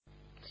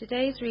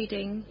Today's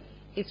reading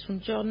is from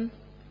John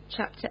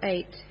chapter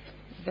 8,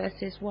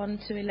 verses 1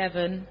 to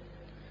 11.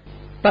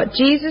 But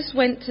Jesus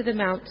went to the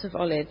Mount of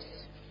Olives.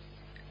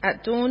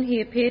 At dawn he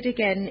appeared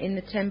again in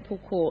the temple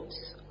courts,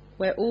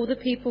 where all the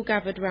people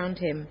gathered round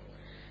him,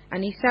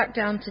 and he sat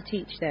down to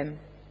teach them.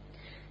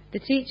 The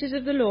teachers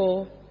of the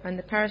law and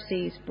the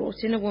Pharisees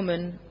brought in a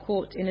woman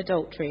caught in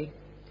adultery.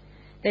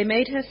 They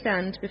made her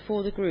stand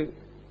before the group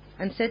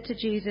and said to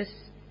Jesus,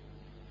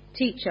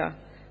 "Teacher,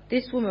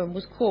 this woman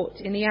was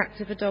caught in the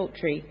act of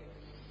adultery.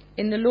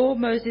 In the law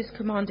Moses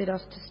commanded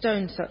us to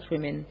stone such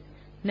women.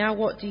 Now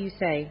what do you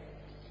say?"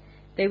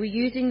 They were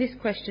using this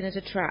question as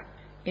a trap,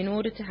 in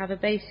order to have a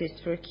basis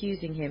for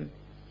accusing him.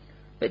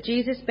 But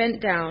Jesus bent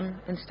down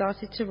and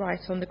started to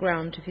write on the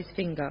ground with his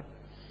finger.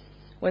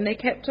 When they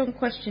kept on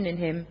questioning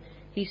him,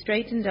 he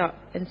straightened up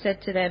and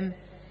said to them,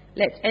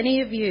 "Let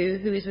any of you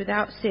who is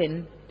without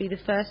sin be the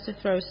first to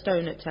throw a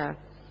stone at her."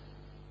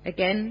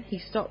 Again he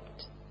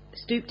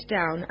stooped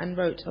down and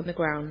wrote on the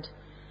ground.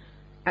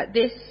 At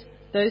this,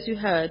 those who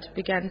heard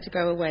began to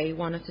go away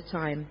one at a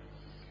time,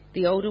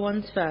 the older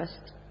ones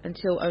first,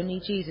 until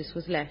only Jesus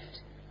was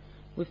left,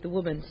 with the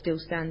woman still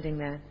standing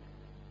there.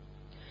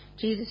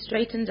 Jesus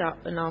straightened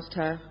up and asked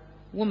her,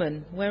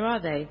 "Woman, where are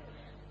they?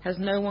 Has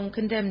no one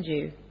condemned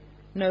you?"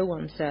 "No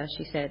one, sir,"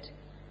 she said.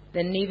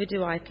 "Then neither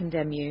do I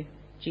condemn you,"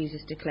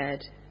 Jesus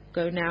declared.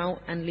 "Go now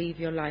and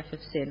leave your life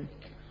of sin."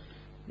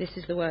 This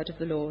is the word of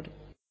the Lord.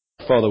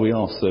 Father, we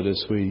ask that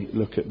as we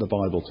look at the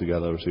Bible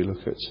together, as we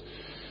look at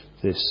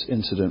this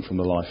incident from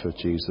the life of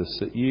Jesus,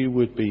 that you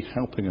would be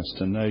helping us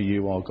to know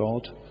you, our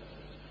God,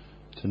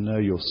 to know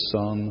your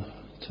Son,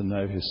 to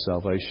know his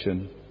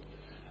salvation,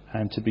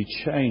 and to be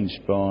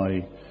changed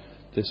by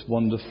this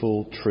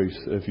wonderful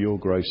truth of your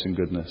grace and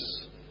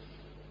goodness.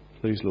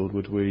 Please, Lord,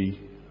 would we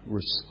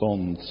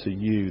respond to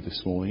you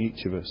this morning,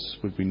 each of us?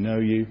 Would we know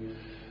you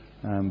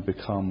and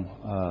become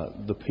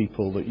the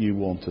people that you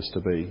want us to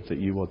be, that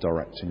you are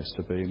directing us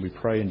to be? And we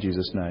pray in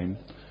Jesus' name.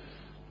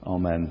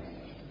 Amen.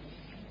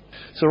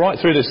 So right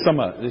through this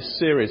summer, this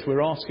series, we're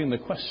asking the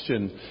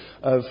question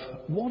of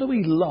what do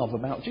we love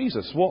about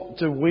Jesus? What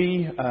do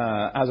we,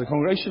 as a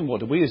congregation, what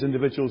do we as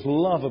individuals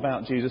love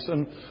about Jesus?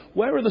 And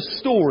where are the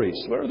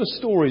stories? Where are the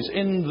stories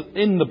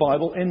in the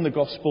Bible, in the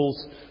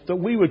Gospels, that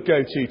we would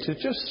go to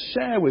just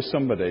share with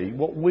somebody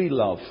what we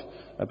love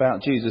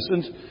about Jesus?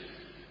 And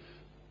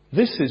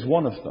this is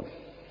one of them.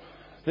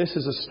 This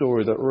is a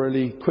story that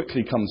really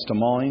quickly comes to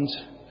mind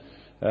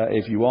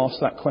if you ask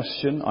that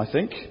question, I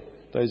think,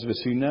 those of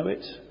us who know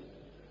it.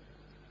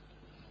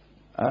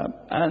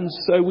 And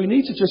so we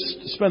need to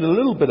just spend a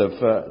little bit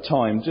of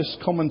time just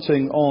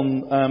commenting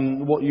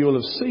on what you'll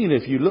have seen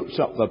if you looked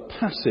up the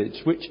passage,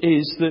 which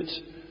is that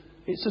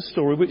it's a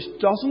story which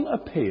doesn't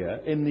appear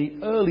in the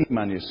early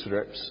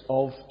manuscripts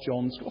of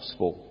John's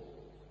Gospel.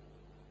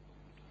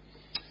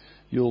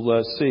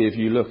 You'll see if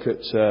you look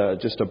at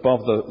just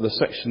above the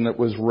section that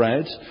was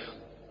read,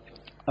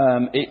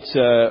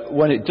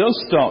 when it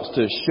does start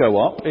to show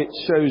up, it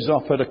shows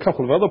up at a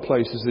couple of other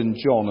places in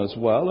John as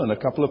well, and a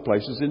couple of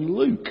places in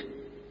Luke.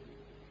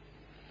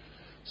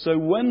 So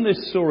when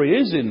this story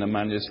is in the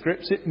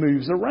manuscripts, it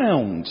moves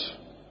around.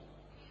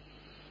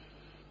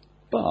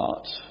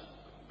 But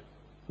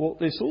what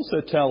this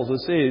also tells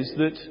us is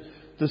that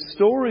the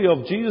story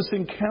of Jesus'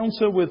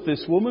 encounter with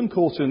this woman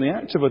caught in the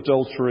act of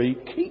adultery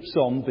keeps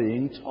on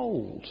being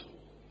told.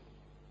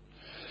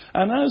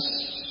 And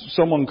as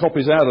someone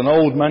copies out an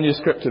old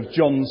manuscript of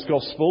John's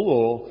Gospel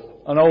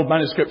or an old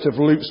manuscript of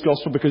Luke's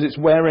Gospel because it's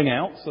wearing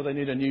out, so they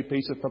need a new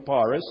piece of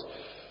papyrus,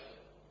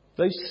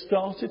 they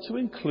started to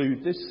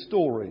include this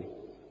story.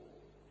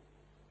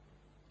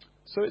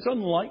 So it's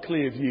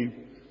unlikely if you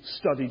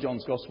study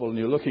John's Gospel and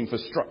you're looking for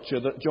structure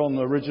that John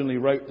originally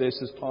wrote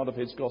this as part of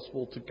his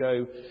Gospel to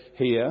go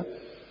here.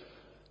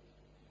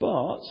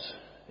 But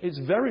it's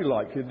very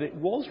likely that it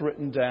was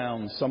written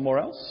down somewhere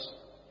else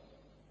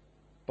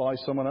by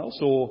someone else,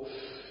 or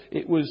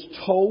it was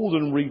told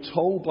and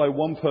retold by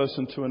one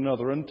person to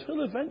another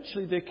until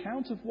eventually the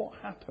account of what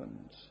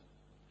happened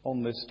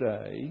on this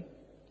day,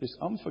 this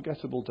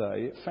unforgettable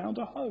day, it found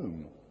a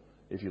home,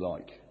 if you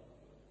like,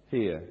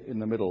 here in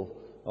the middle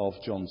of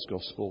John's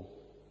Gospel.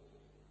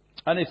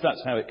 And if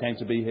that's how it came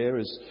to be here,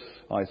 as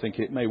I think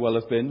it may well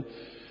have been,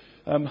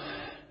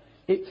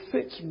 it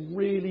fits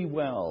really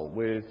well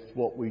with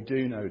what we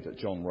do know that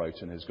John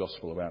wrote in his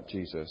Gospel about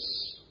Jesus.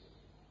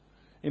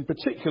 In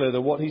particular,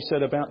 what he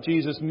said about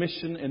Jesus'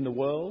 mission in the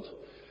world.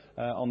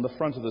 On the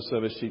front of the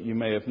service sheet, you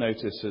may have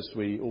noticed, as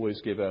we always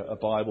give a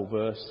Bible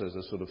verse as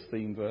a sort of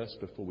theme verse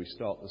before we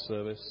start the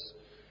service.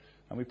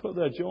 And we put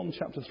there John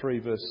chapter 3,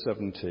 verse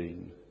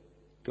 17.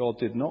 God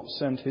did not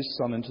send his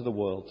Son into the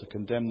world to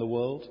condemn the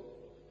world,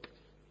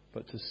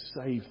 but to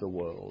save the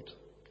world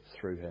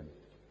through him.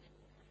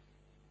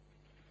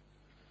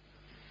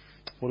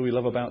 What do we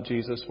love about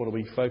Jesus? What are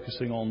we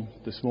focusing on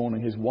this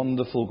morning? His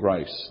wonderful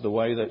grace. The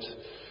way that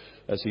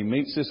as he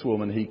meets this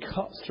woman, he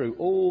cuts through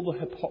all the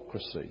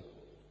hypocrisy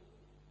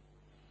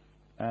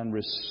and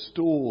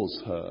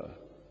restores her.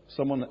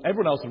 Someone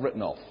everyone else had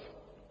written off.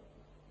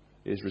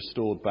 is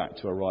restored back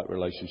to a right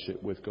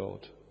relationship with God.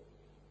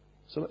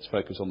 So let's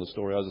focus on the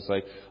story. As I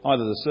say,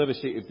 either the service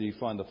sheet, if you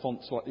find the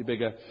font slightly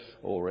bigger,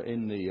 or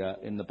in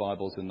the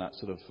Bibles in that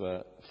sort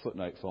of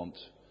footnote font.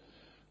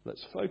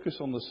 Let's focus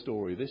on the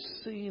story. This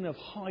scene of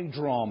high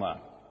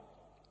drama.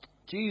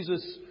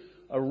 Jesus'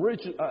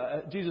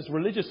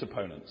 religious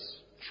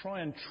opponents try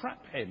and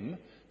trap him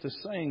to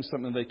saying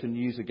something they can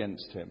use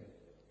against him.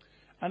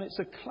 And it's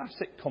a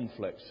classic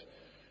conflict.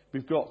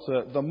 We've got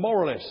the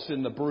moralists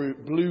in the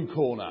blue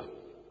corner,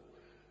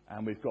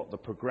 and we've got the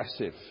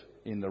progressive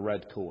in the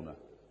red corner.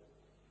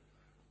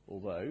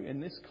 Although, in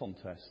this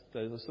contest,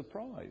 there's a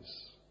surprise.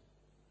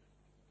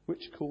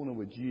 Which corner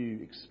would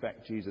you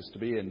expect Jesus to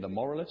be in? The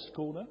moralist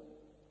corner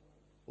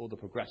or the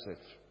progressive?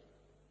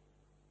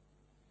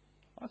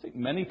 I think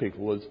many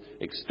people would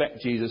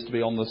expect Jesus to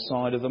be on the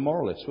side of the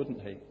moralists,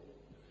 wouldn't he?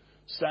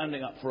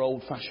 Standing up for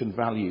old-fashioned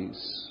values.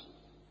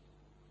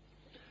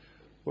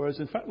 Whereas,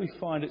 in fact, we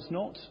find it's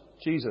not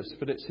Jesus,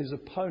 but it's his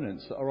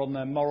opponents that are on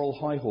their moral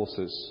high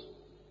horses.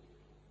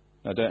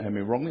 Now, don't hear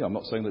me wrongly. I'm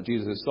not saying that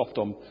Jesus is soft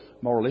on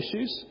moral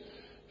issues.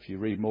 If you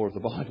read more of the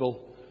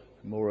Bible,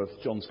 more of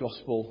John's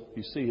Gospel,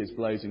 you see his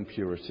blazing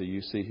purity.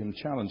 You see him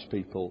challenge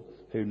people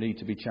who need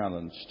to be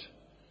challenged.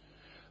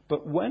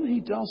 But when he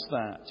does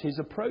that, his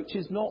approach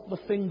is not the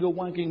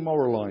finger-wagging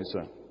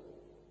moraliser.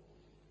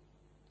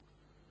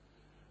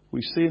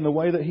 We see in the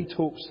way that he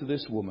talks to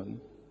this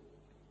woman,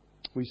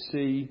 we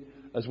see,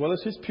 as well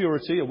as his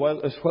purity, as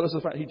well as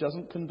the fact he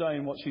doesn't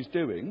condone what she's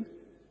doing,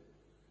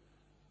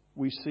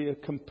 we see a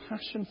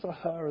compassion for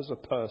her as a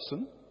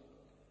person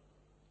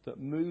that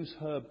moves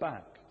her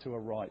back to a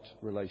right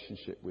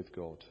relationship with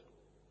God.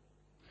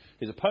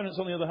 His opponents,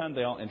 on the other hand,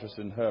 they aren't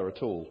interested in her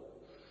at all.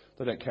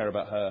 They don't care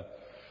about her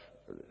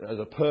as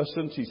a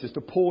person. She's just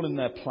a pawn in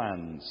their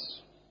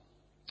plans.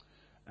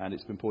 And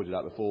it's been pointed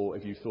out before,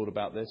 if you've thought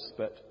about this,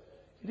 but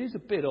it is a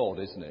bit odd,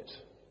 isn't it,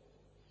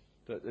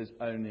 that there's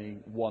only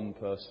one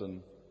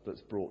person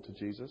that's brought to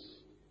Jesus?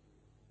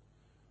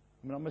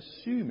 I mean, I'm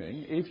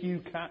assuming if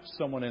you catch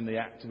someone in the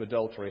act of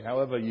adultery,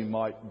 however you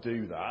might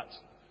do that,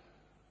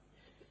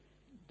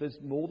 there's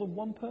more than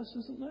one person,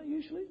 isn't there,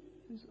 usually?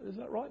 Is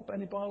that right?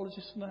 Any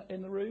biologists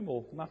in the room,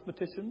 or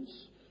mathematicians?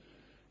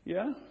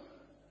 Yeah?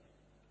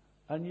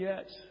 And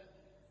yet,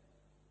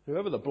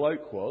 whoever the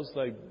bloke was,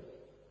 they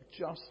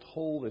just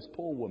haul this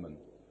poor woman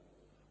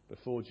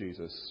before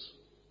Jesus.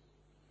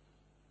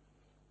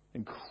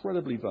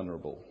 Incredibly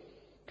vulnerable,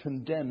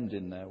 condemned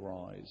in their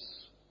eyes.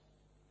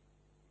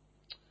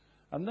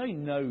 And they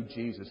know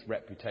Jesus'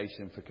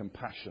 reputation for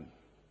compassion.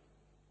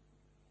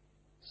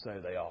 So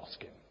they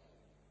ask him.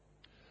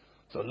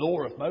 The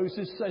law of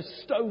Moses says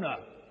stone her.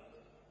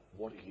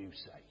 What do you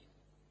say?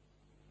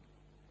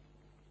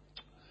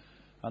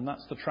 And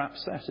that's the trap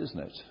set, isn't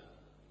it?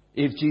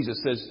 If Jesus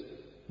says,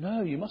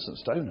 no, you mustn't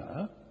stone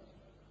her,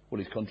 well,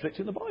 he's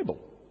contradicting the Bible.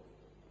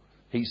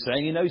 He's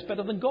saying he knows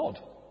better than God.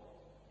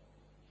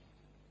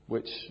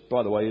 Which,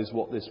 by the way, is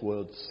what this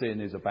word sin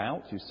is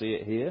about. You see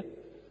it here.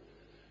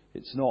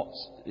 It's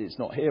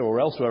not here or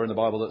elsewhere in the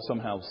Bible that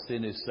somehow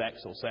sin is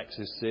sex or sex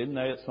is sin.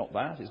 No, it's not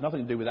that. It's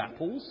nothing to do with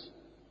apples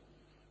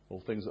or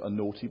things that are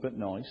naughty but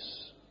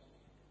nice.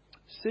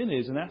 Sin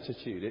is an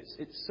attitude.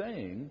 It's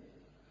saying,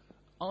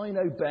 I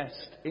know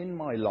best in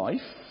my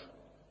life,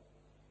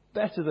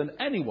 better than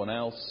anyone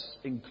else,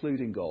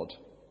 including God.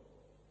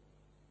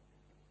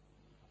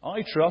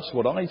 I trust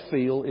what I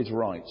feel is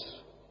right,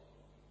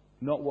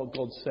 not what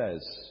God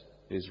says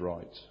is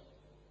right.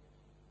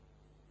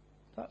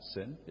 That's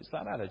sin. It's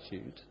that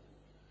attitude.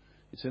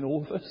 It's in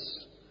all of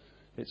us.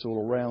 It's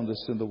all around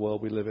us in the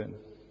world we live in.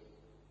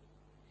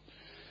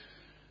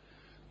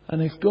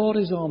 And if God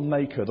is our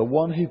maker, the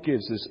one who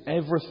gives us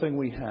everything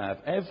we have,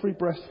 every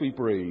breath we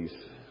breathe,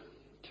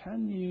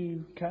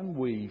 can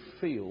we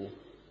feel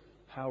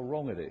how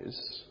wrong it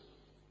is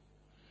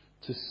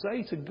to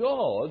say to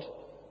God,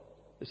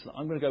 listen,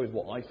 I'm going to go with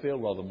what I feel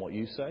rather than what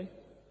you say?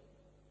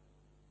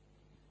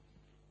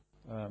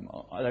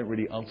 I don't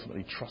really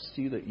ultimately trust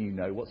you that you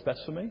know what's best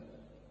for me.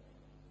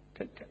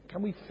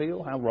 Can we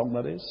feel how wrong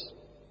that is?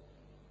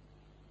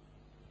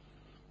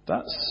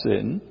 That's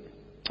sin.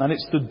 And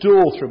it's the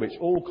door through which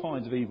all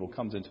kinds of evil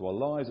comes into our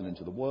lives and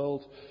into the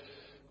world.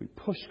 We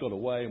push God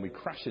away and we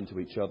crash into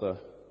each other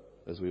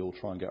as we all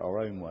try and get our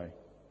own way.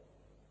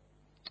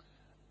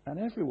 And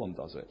everyone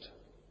does it,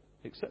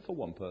 except for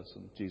one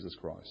person, Jesus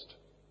Christ.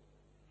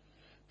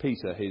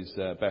 Peter, his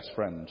best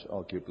friend,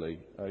 arguably,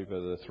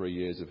 over the 3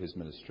 years of his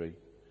ministry,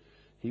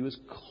 he was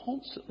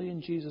constantly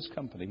in Jesus'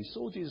 company. He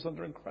saw Jesus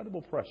under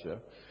incredible pressure,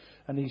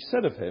 and he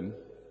said of him,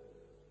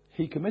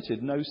 he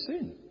committed no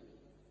sin,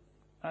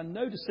 and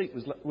no deceit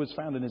was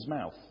found in his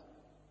mouth.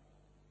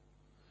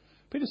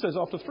 Peter says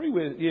after 3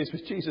 years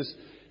with Jesus,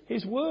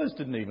 his words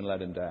didn't even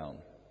let him down,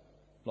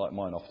 like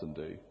mine often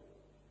do.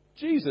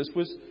 Jesus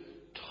was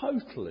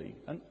totally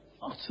and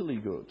utterly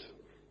good.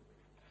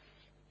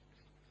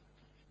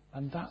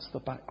 And that's the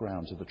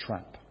background to the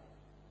trap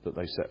that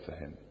they set for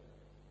him.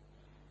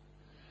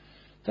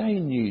 They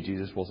knew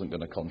Jesus wasn't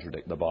going to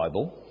contradict the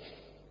Bible.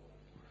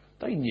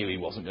 They knew he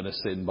wasn't going to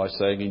sin by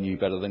saying he knew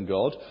better than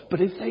God.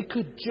 But if they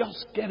could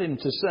just get him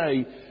to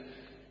say,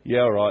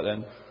 yeah, all right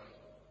then,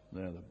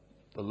 yeah,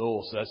 the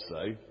law says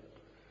so,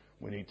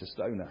 we need to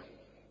stone her,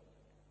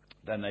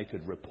 then they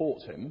could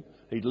report him.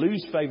 He'd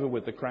lose favour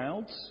with the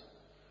crowds,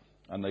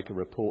 and they could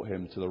report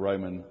him to the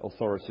Roman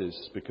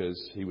authorities because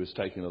he was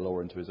taking the law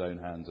into his own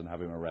hands and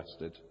have him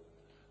arrested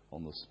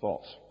on the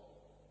spot.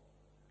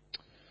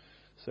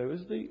 So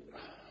as the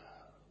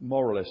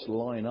moralists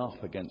line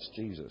up against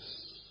Jesus,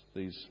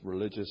 these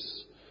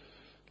religious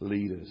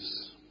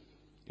leaders,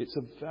 it's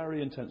a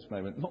very intense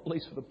moment, not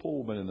least for the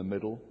poor woman in the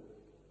middle.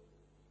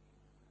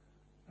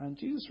 And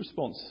Jesus'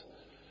 response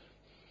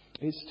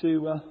is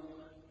to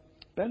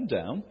bend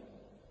down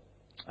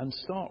and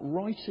start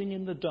writing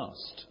in the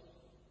dust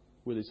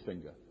with his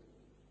finger.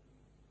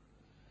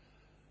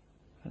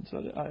 And so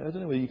I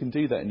don't know whether you can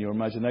do that in your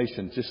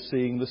imagination, just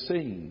seeing the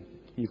scene.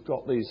 You've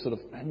got these sort of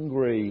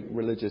angry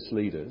religious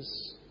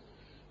leaders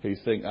who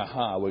think,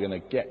 aha, we're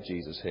going to get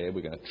Jesus here,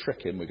 we're going to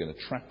trick him, we're going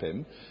to trap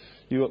him.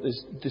 You've got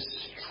this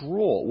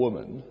distraught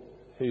woman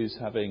who's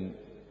having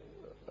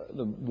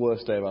the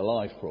worst day of her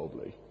life,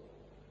 probably.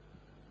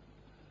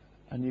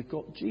 And you've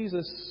got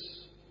Jesus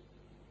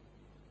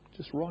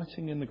just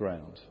writing in the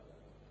ground.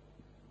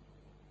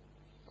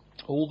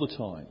 All the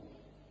time.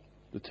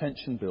 The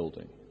tension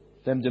building.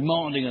 Them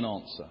demanding an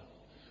answer.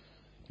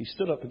 He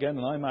stood up again,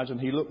 and I imagine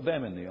he looked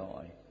them in the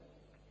eye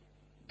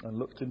and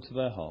looked into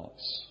their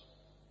hearts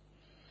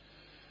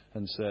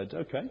and said,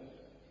 okay,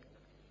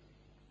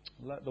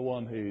 let the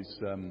one who's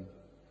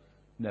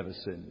never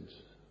sinned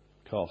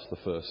cast the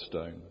first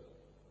stone.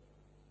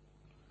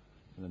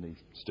 And then he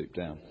stooped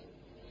down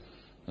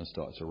and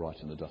started to write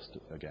in the dust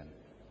again.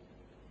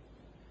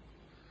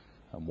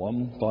 And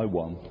one by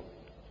one,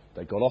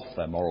 they got off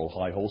their moral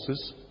high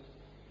horses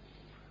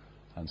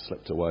and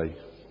slipped away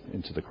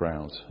into the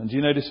crowd. And do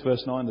you notice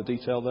verse 9, the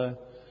detail there?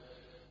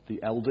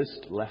 The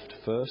eldest left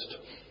first.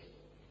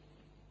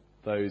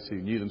 Those who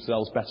knew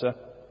themselves better.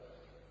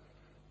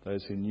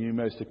 Those who knew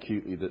most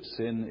acutely that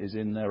sin is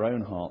in their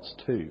own hearts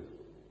too.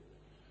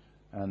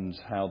 And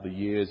how the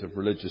years of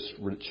religious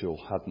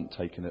ritual hadn't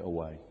taken it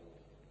away.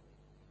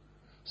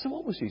 So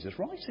what was Jesus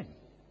writing?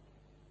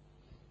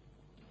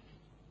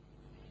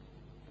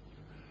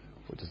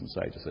 Well, it doesn't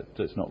say, does it?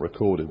 It's not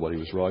recorded what he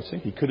was writing.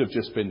 He could have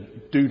just been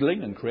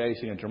doodling and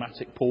creating a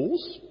dramatic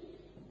pause.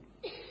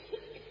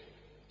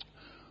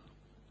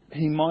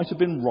 He might have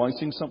been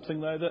writing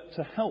something, though, that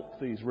to help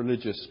these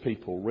religious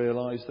people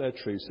realise their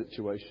true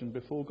situation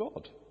before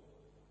God.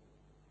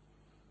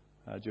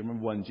 Do you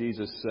remember when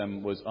Jesus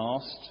was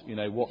asked,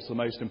 what's the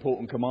most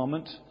important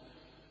commandment?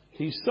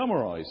 He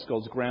summarised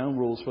God's ground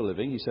rules for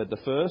living. He said, the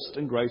first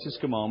and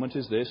greatest commandment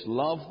is this: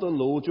 love the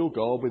Lord your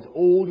God with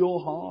all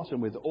your heart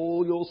and with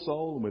all your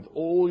soul and with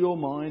all your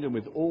mind and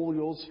with all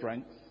your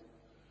strength.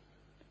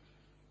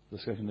 The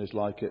second is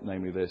like it,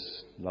 namely this: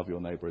 love your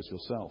neighbour as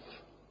yourself.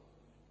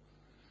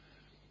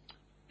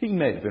 He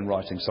may have been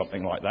writing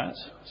something like that.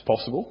 It's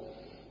possible.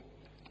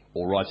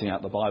 Or writing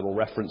out the Bible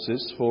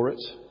references for it.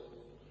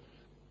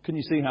 Can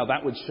you see how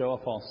that would show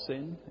up our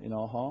sin in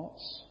our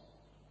hearts?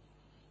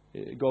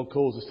 God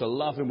calls us to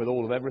love him with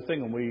all of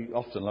everything, and we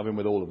often love him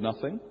with all of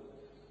nothing.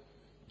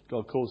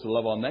 God calls us to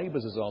love our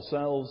neighbours as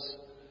ourselves,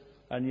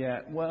 and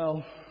yet,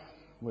 well,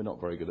 we're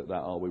not very good at that,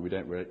 are we? We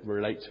don't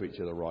relate to each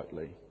other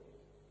rightly,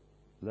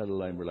 let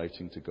alone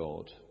relating to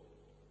God.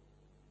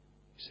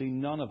 You see,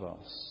 none of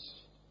us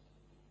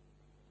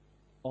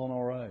on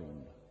our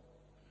own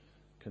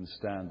can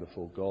stand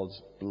before God's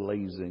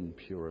blazing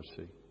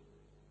purity.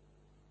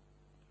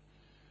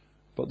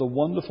 But the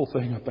wonderful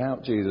thing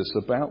about Jesus,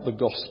 about the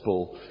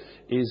gospel,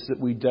 is that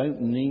we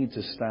don't need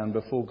to stand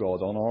before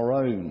God on our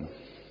own.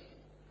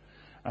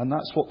 And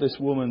that's what this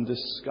woman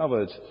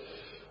discovered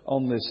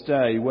on this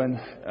day when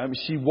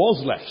she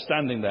was left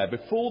standing there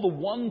before the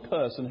one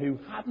person who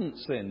hadn't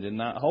sinned in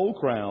that whole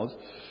crowd.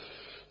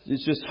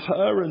 It's just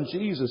her and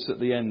Jesus at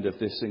the end of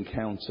this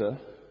encounter.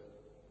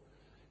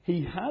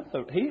 He had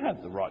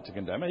the right to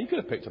condemn her. He could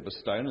have picked up a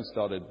stone and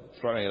started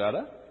throwing it at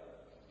her.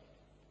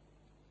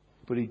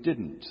 But he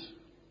didn't.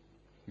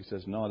 He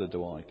says, neither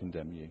do I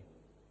condemn you.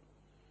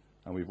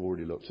 And we've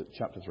already looked at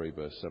chapter 3,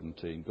 verse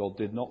 17. God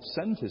did not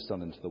send his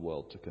Son into the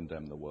world to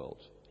condemn the world.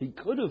 He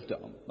could have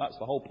done. That's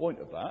the whole point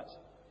of that.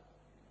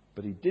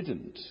 But he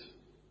didn't.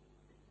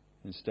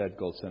 Instead,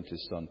 God sent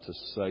his Son to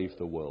save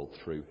the world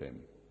through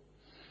him.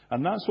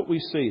 And that's what we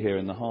see here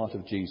in the heart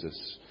of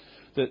Jesus.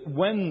 That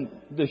when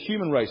the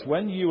human race,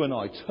 when you and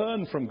I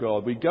turn from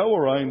God, we go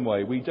our own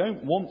way, we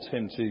don't want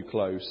him too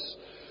close.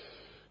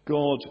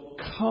 God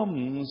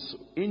comes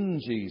in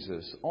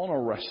Jesus on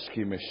a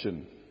rescue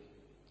mission.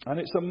 And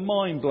it's a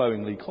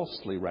mind-blowingly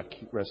costly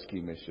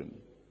rescue mission.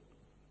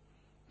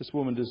 This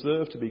woman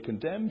deserved to be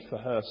condemned for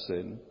her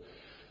sin.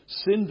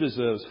 Sin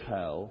deserves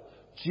hell.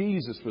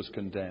 Jesus was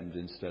condemned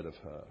instead of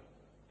her,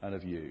 and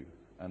of you,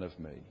 and of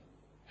me.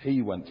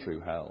 He went through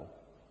hell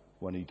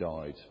when he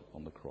died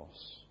on the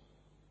cross.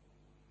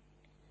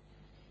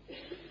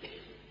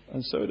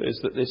 And so it is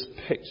that this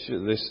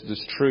picture,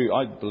 this true,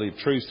 I believe,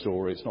 true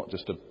story, it's not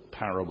just a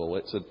parable,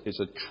 it's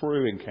a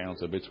true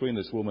encounter between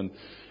this woman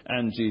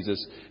and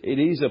Jesus. It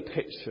is a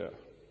picture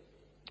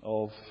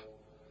of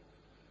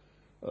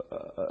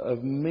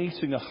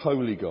meeting a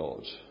holy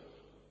God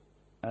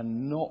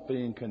and not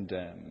being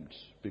condemned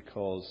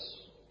because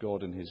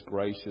God in his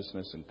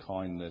graciousness and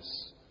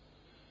kindness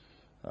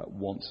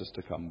wants us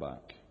to come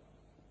back.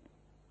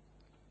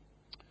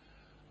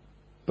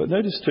 But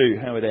notice too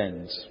how it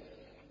ends.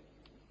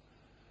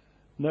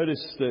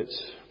 Notice that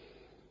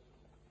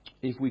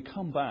if we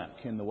come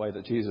back in the way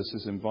that Jesus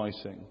is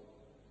inviting,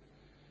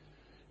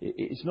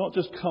 it's not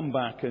just come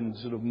back and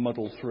sort of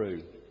muddle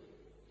through.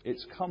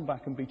 It's come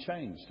back and be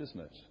changed, isn't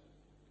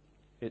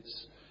it?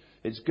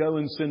 It's go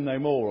and sin no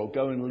more, or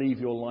go and leave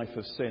your life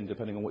of sin,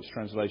 depending on which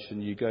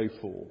translation you go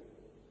for.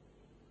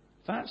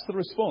 That's the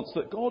response,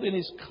 that God in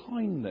his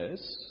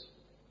kindness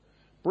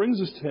brings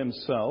us to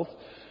himself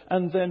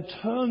and then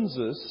turns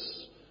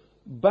us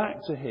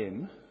back to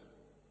him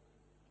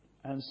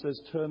and says,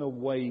 turn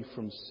away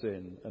from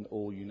sin and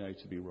all you know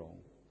to be wrong.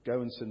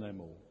 Go and sin no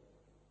more.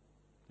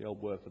 The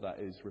old word for that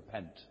is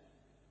repent.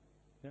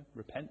 Yeah,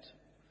 repent.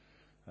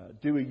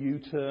 Do a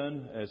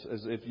U-turn as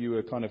if you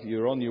were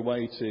you're on your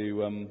way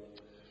to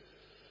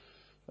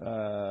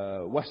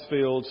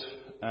Westfield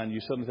and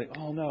you suddenly think,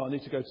 oh no, I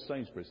need to go to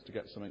Sainsbury's to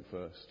get something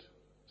first.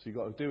 So you've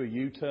got to do a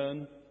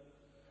U-turn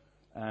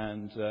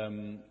and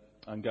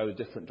go a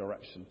different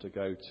direction to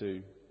go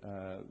to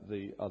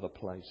the other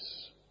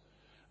place.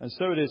 And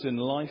so it is in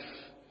life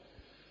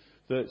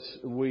that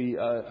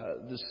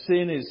the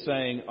sin is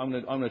saying, I'm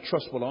going to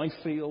trust what I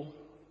feel,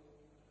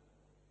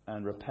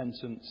 and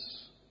repentance,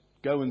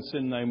 go and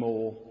sin no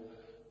more,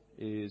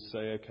 is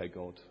say, okay,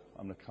 God,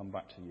 I'm going to come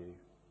back to you.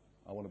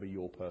 I want to be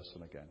your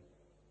person again.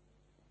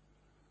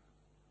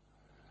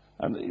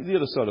 And the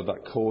other side of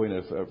that coin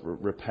of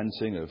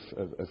repenting, of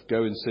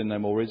go and sin no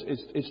more,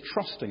 is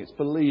trusting, it's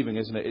believing,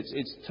 isn't it?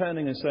 It's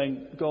turning and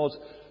saying, God,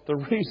 the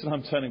reason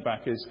I'm turning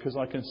back is because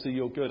I can see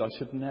you're good. I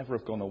should never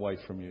have gone away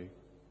from you.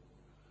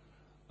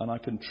 And I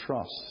can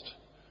trust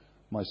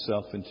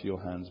myself into your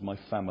hands, my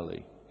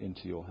family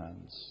into your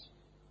hands.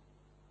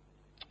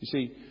 You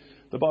see,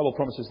 the Bible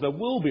promises there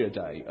will be a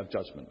day of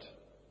judgment.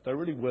 There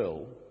really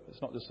will.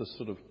 It's not just a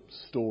sort of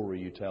story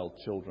you tell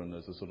children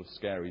as a sort of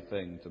scary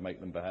thing to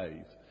make them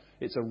behave.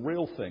 It's a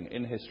real thing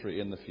in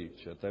history in the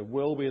future. There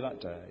will be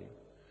that day.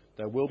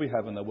 There will be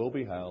heaven, there will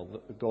be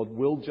hell. God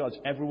will judge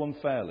everyone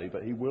fairly,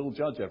 but he will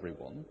judge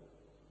everyone.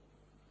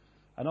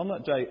 And on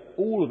that day,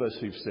 all of us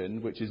who've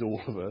sinned, which is all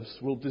of us,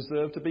 will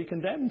deserve to be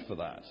condemned for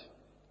that.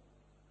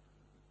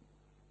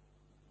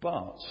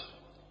 But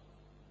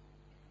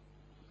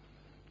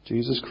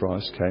Jesus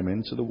Christ came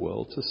into the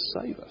world to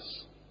save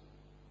us.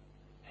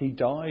 He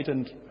died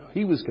and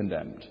he was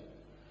condemned.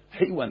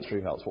 He went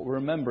through hell. It's what we're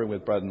remembering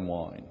with bread and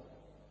wine.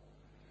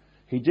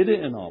 He did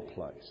it in our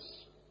place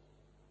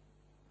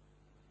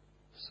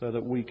so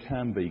that we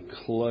can be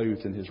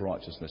clothed in his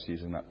righteousness,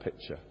 using that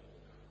picture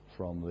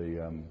from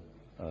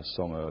the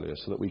song earlier,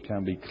 so that we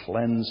can be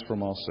cleansed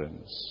from our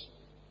sins,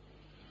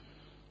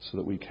 so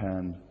that we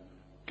can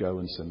go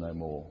and sin no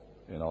more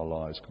in our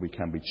lives. We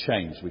can be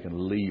changed. We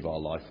can leave our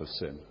life of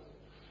sin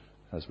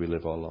as we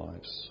live our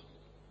lives.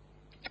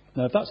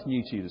 Now, if that's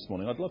new to you this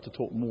morning, I'd love to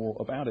talk more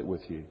about it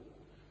with you.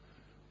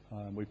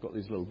 We've got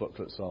these little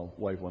booklets, I'll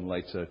wave one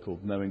later,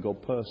 called Knowing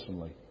God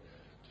Personally.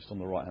 Just on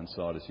the right-hand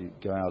side as you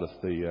go out of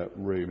the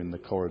room in the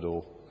corridor.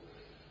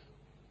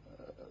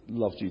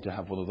 Loved you to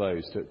have one of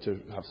those, to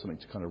have something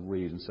to kind of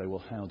read and say,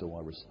 well, how do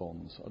I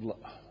respond?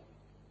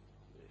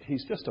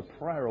 He's just a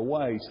prayer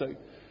away. So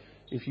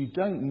if you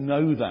don't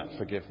know that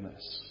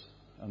forgiveness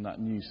and that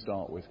new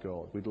start with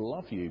God, we'd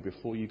love you,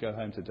 before you go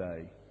home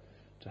today,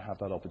 to have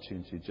that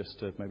opportunity just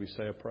to maybe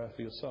say a prayer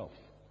for yourself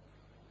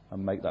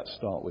and make that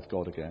start with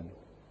God again.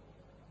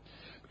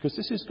 Because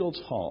this is God's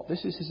heart.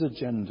 This is his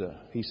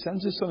agenda. He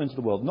sends his Son into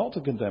the world, not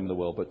to condemn the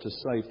world, but to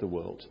save the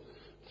world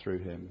through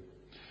him.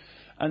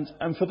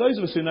 And for those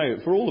of us who know,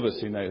 for all of us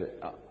who know,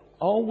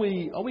 are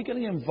we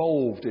getting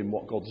involved in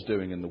what God's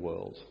doing in the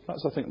world?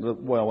 That's, I think, the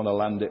way I want to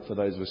land it for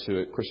those of us who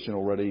are Christian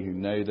already, who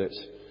know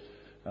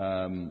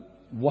that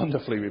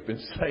wonderfully we've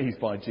been saved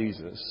by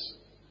Jesus.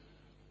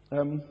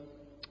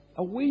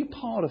 Are we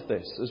part of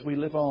this as we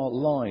live our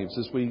lives,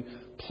 as we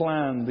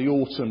plan the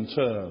autumn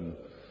term,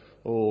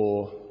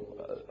 or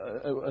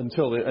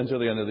until the end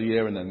of the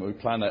year, and then we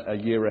plan a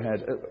year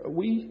ahead?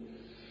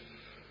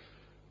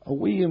 Are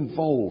we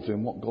involved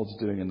in what God's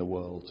doing in the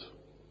world?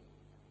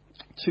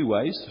 Two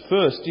ways.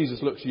 First,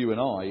 Jesus looks you and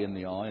I in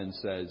the eye and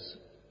says,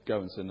 go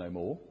and sin no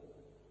more.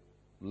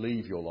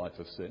 Leave your life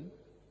of sin.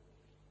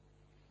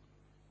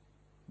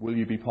 Will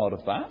you be part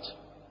of that?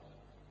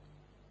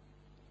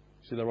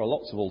 See, there are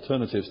lots of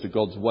alternatives to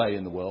God's way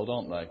in the world,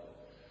 aren't they?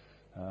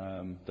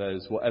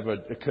 There's whatever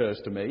occurs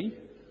to me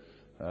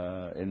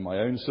in my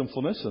own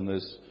sinfulness, and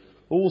there's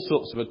all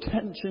sorts of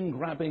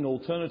attention-grabbing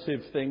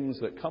alternative things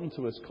that come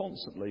to us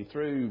constantly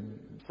through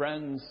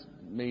friends,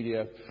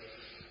 media,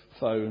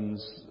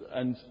 phones,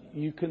 and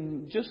you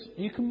can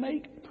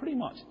make pretty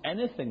much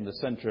anything the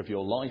centre of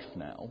your life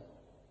now,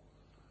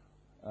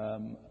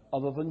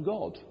 other than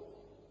God.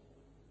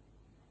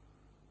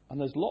 And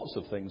there's lots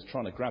of things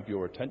trying to grab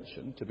your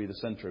attention to be the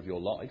centre of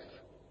your life.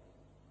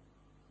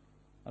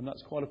 And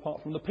that's quite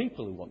apart from the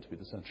people who want to be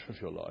the centre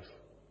of your life.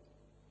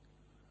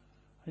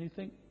 And you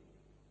think,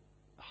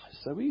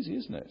 it's so easy,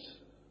 isn't it?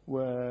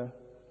 Where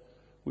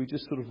we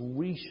just sort of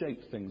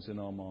reshape things in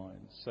our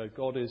minds. So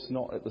God is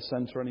not at the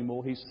centre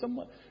anymore. He's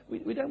somewhere.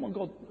 We don't want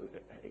God.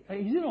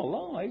 He's in our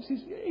lives.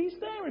 He's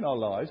there in our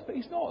lives, but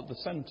He's not at the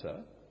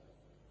centre.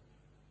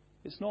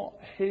 It's not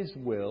His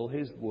will,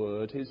 His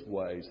word, His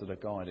ways that are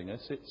guiding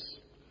us.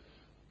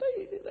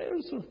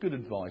 They're sort of good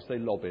advice. They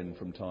lob in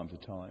from time to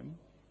time.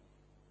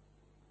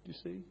 Do you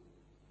see?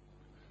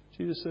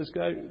 Jesus says,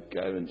 go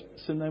and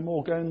sin no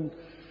more.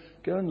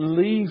 Go and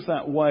leave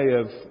that way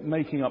of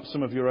making up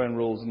some of your own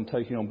rules and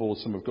taking on board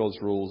some of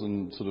God's rules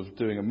and sort of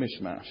doing a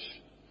mishmash.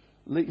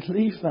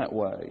 Leave that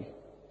way.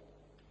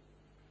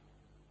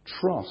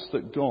 Trust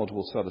that God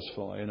will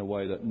satisfy in a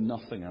way that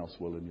nothing else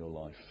will in your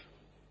life.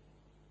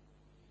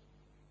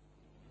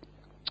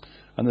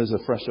 And there's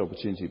a fresh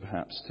opportunity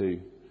perhaps to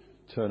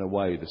turn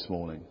away this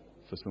morning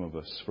for some of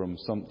us from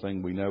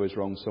something we know is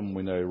wrong, someone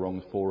we know is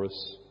wrong for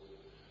us,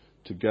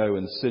 to go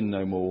and sin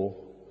no more.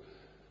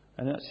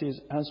 And actually,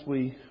 as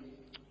we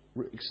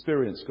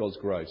experience God's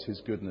grace,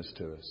 His goodness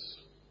to us,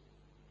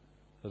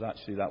 that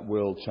actually that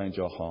will change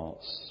our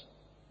hearts.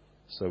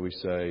 So we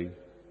say,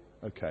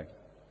 okay,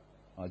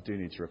 I do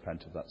need to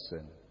repent of that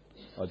sin.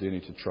 I do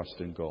need to trust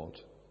in God.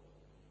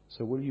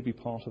 So will you be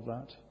part of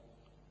that?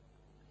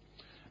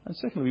 And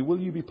secondly,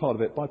 will you be part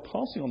of it by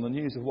passing on the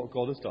news of what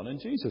God has done in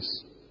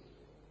Jesus?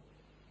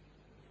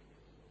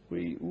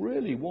 We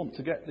really want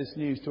to get this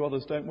news to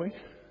others, don't we?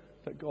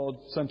 That God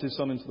sent His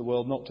Son into the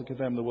world not to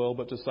condemn the world,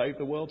 but to save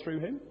the world through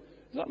Him.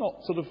 Is that not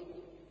sort of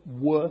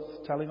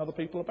worth telling other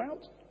people about?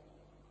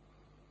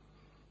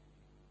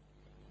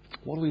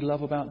 What do we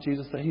love about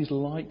Jesus? That He's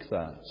like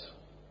that.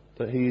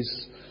 That He's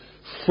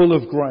full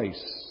of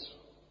grace.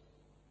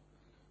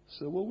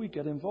 So will we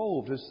get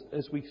involved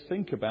as we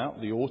think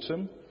about the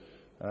autumn?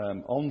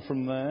 On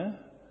from there,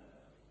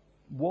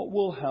 what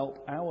will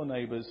help our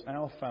neighbours,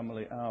 our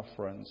family, our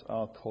friends,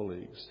 our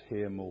colleagues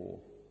hear more,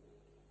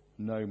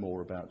 know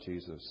more about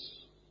Jesus?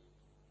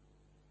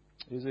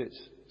 Is it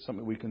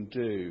something we can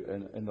do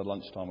in the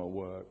lunchtime at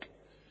work?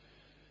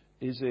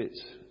 Is it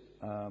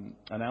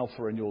an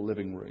alpha in your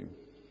living room?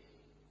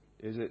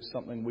 Is it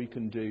something we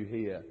can do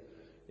here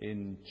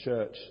in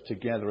church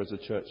together as a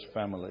church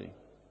family?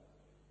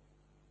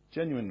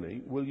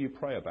 Genuinely, will you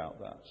pray about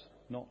that?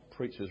 Not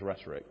preacher's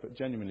rhetoric, but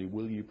genuinely,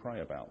 will you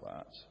pray about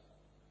that?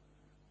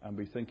 And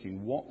be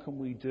thinking, what can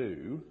we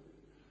do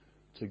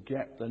to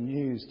get the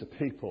news to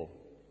people?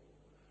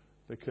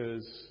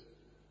 Because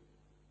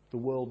the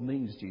world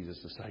needs Jesus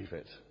to save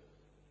it.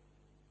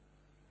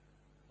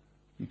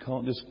 You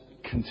can't just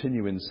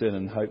continue in sin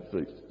and hope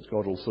that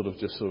God will sort of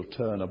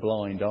turn a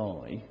blind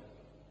eye.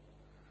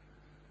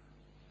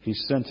 He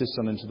sent His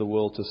Son into the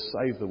world to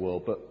save the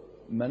world, but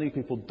many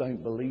people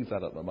don't believe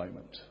that at the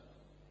moment.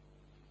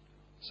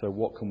 So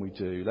what can we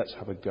do? Let's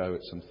have a go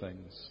at some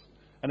things.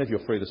 And if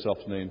you're free this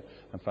afternoon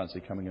and fancy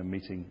coming and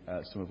meeting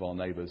some of our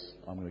neighbours,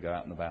 I'm going to go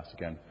out and about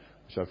again,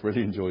 which I've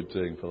really enjoyed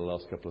doing for the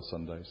last couple of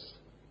Sundays.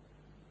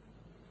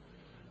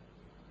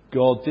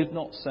 God did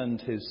not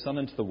send His Son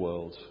into the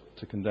world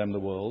to condemn the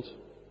world,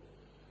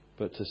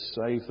 but to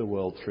save the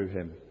world through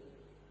Him.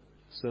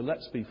 So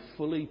let's be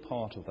fully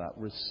part of that,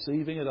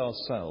 receiving it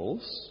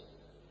ourselves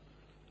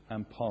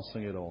and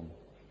passing it on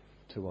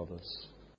to others.